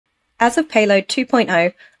As of Payload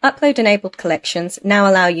 2.0, upload-enabled collections now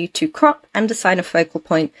allow you to crop and assign a focal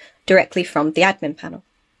point directly from the admin panel.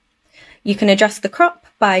 You can adjust the crop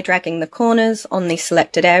by dragging the corners on the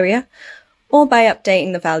selected area, or by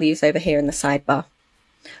updating the values over here in the sidebar.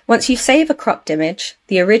 Once you save a cropped image,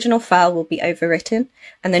 the original file will be overwritten,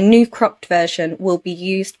 and the new cropped version will be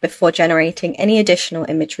used before generating any additional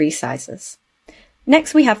image resizes.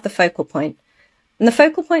 Next, we have the focal point, and the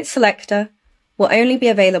focal point selector will only be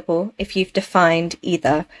available if you've defined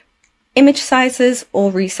either image sizes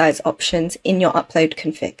or resize options in your upload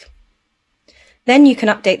config. Then you can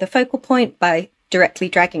update the focal point by directly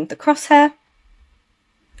dragging the crosshair,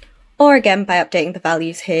 or again by updating the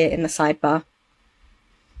values here in the sidebar.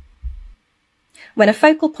 When a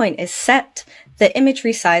focal point is set, the image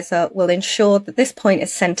resizer will ensure that this point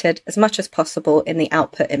is centered as much as possible in the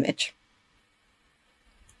output image.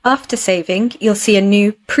 After saving, you'll see a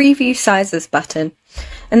new Preview Sizes button,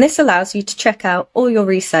 and this allows you to check out all your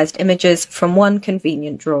resized images from one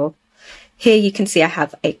convenient drawer. Here you can see I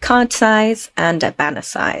have a card size and a banner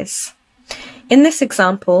size. In this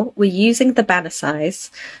example, we're using the banner size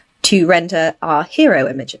to render our hero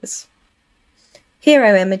images.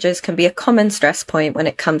 Hero images can be a common stress point when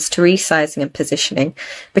it comes to resizing and positioning,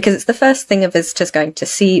 because it's the first thing a visitor's going to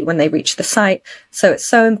see when they reach the site, so it's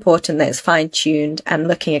so important that it's fine-tuned and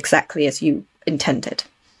looking exactly as you intended.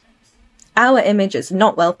 Our image is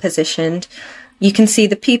not well positioned. You can see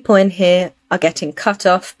the people in here are getting cut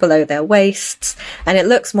off below their waists, and it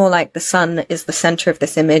looks more like the sun is the center of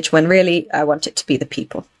this image when really I want it to be the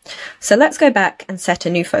people. So let's go back and set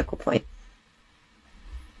a new focal point.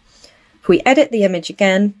 If we edit the image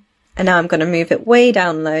again, and now I'm going to move it way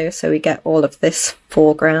down low so we get all of this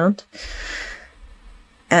foreground,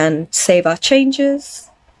 and save our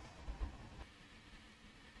changes.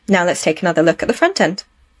 Now let's take another look at the front end.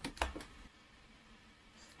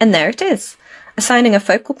 And there it is. Assigning a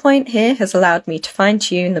focal point here has allowed me to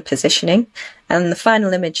fine-tune the positioning, and the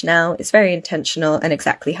final image now is very intentional and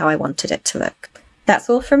exactly how I wanted it to look.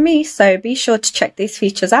 That's all from me, so be sure to check these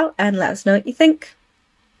features out and let us know what you think.